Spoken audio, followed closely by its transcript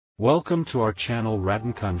Welcome to our channel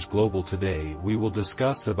Radinkunj Global. Today we will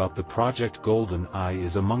discuss about the project Golden Eye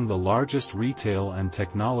is among the largest retail and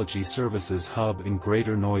technology services hub in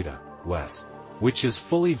Greater Noida, West, which is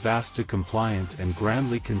fully Vastu compliant and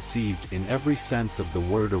grandly conceived in every sense of the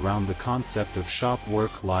word around the concept of shop,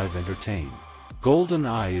 work, live, entertain. Golden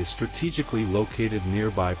Eye is strategically located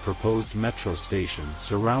nearby proposed metro station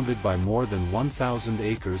surrounded by more than 1,000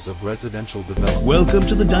 acres of residential development. Welcome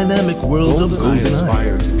to the dynamic world of Golden Eye.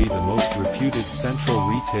 Aspire to be the most reputed central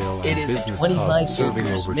retail and business hub serving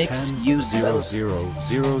over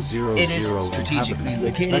 10,000,000 inhabitants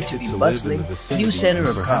expected to live in the vicinity and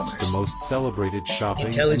perhaps the most celebrated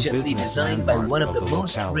shopping and business landmark of the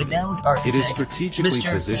locality. It is strategically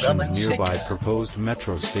positioned nearby proposed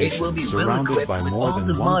metro station surrounded by more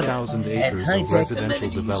than 1,000 acres of residential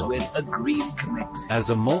development. As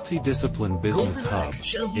a multidiscipline business hub,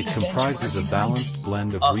 it comprises a balanced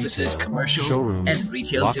blend of retail, showrooms,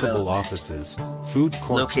 lockable offices, food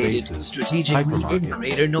court spaces,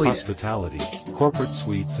 hypermarkets, hospitality, corporate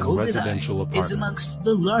suites and residential apartments.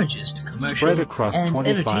 Spread across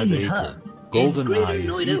 25 acres, Golden Eye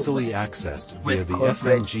is easily accessed via the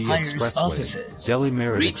FNG Expressway, Delhi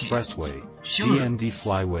Merit Expressway, DND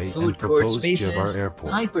Flyway and proposed Javar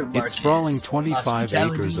Airport. Its sprawling 25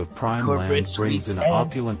 acres of prime land brings an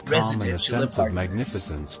opulent calm and a sense of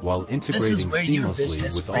magnificence while integrating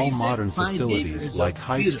seamlessly with all modern facilities like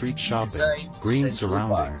high street shopping, green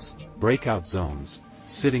surroundings, breakout zones,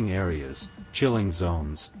 sitting areas, chilling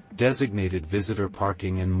zones, designated visitor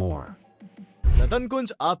parking and more.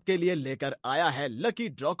 रतनकुंज आपके लिए लेकर आया है lucky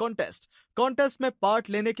draw contest में part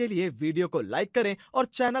लेने के लिए video को लाइक करें और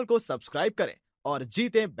चैनल को सब्सक्राइब करें और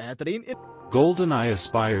जीतें बेहतरीन। Golden Eye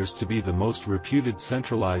aspires to be the most reputed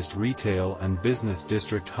centralized retail and business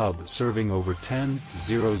district hub serving over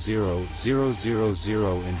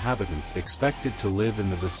 10,000,000 inhabitants expected to live in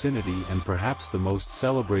the vicinity and perhaps the most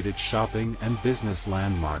celebrated shopping and business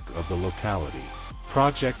landmark of the locality.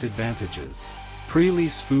 Project advantages.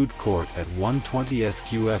 Pre-lease food court at 120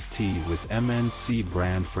 SQFT with MNC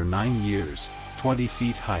brand for 9 years, 20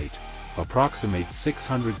 feet height, approximate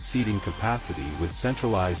 600 seating capacity with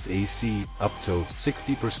centralized AC, up to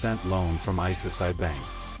 60% loan from ICICI Bank.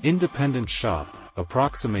 Independent shop,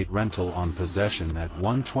 approximate rental on possession at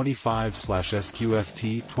 125/SQFT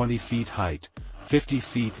 20 feet height, 50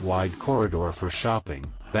 feet wide corridor for shopping,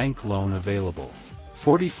 bank loan available.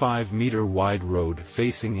 45-meter wide road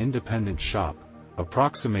facing independent shop,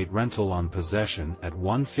 approximate rental on possession at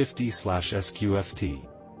 150/SQFT.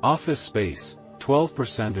 Office space,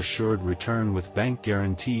 12% assured return with bank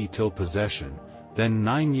guarantee till possession, then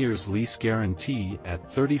 9 years lease guarantee at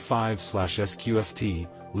 35/SQFT,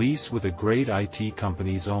 lease with a grade IT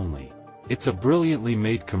companies only. It's a brilliantly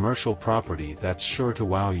made commercial property that's sure to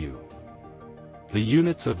wow you. The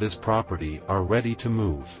units of this property are ready to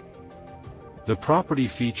move. The property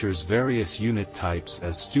features various unit types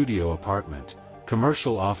as studio apartment,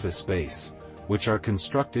 commercial office space, which are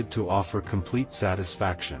constructed to offer complete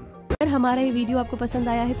satisfaction. अगर हमारा ये video आपको पसंद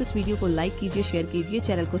आया है तो इस video को लाइक कीजिए, शेयर कीजिए,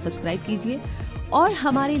 चैनल को सब्सक्राइब कीजिए और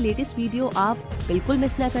हमारे लेटेस्ट वीडियो आप बिल्कुल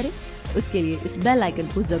मिस ना करें, उसके लिए इस बेल आइकन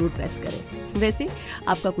को जरूर प्रेस करें। वैसे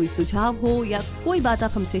आपका कोई सुझाव हो या कोई बात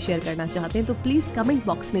आप हमसे शेयर करना चाहते हैं तो प्लीज कमेंट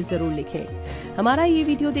बॉक्स में जरूर लिखें। हमारा ये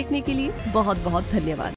वीडियो देखने के लिए बहुत बहुत धन्यवाद।